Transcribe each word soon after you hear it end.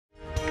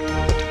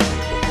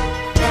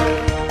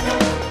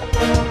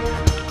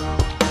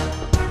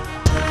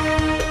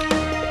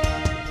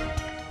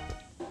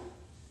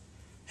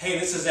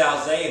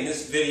again,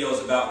 this video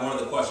is about one of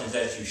the questions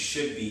that you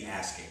should be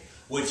asking,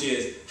 which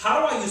is, how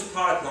do I use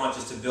product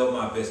launches to build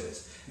my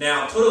business?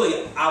 Now,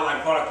 clearly, I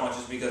like product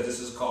launches because this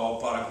is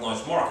called product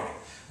launch marketing.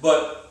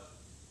 But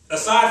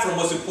aside from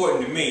what's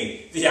important to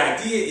me, the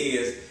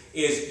idea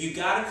is you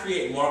got to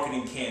create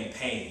marketing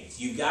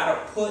campaigns. You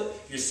got to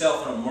put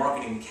yourself on a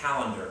marketing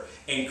calendar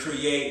and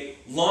create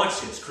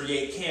launches,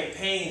 create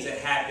campaigns that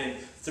happen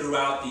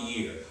throughout the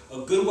year.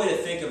 A good way to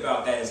think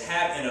about that is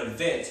have an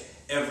event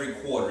every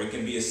quarter. It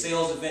can be a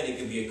sales event, it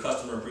can be a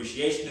customer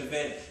appreciation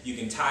event, you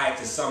can tie it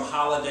to some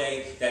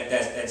holiday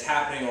that's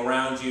happening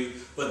around you.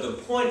 But the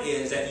point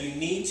is that you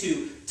need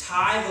to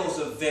tie those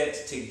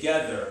events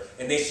together,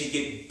 and they should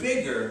get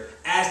bigger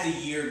as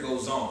the year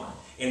goes on.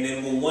 And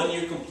then when 1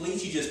 year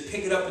completes, you just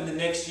pick it up in the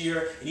next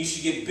year, and you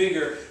should get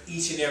bigger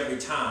each and every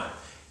time.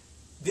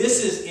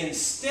 This is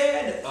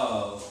instead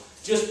of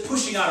just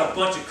pushing out a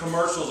bunch of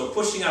commercials or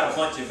pushing out a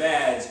bunch of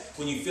ads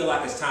when you feel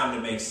like it's time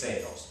to make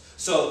sales.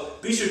 So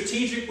be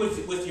strategic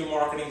with your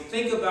marketing.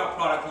 Think about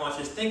product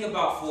launches. Think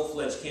about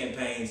full-fledged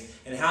campaigns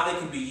and how they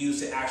can be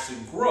used to actually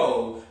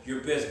grow your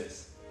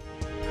business.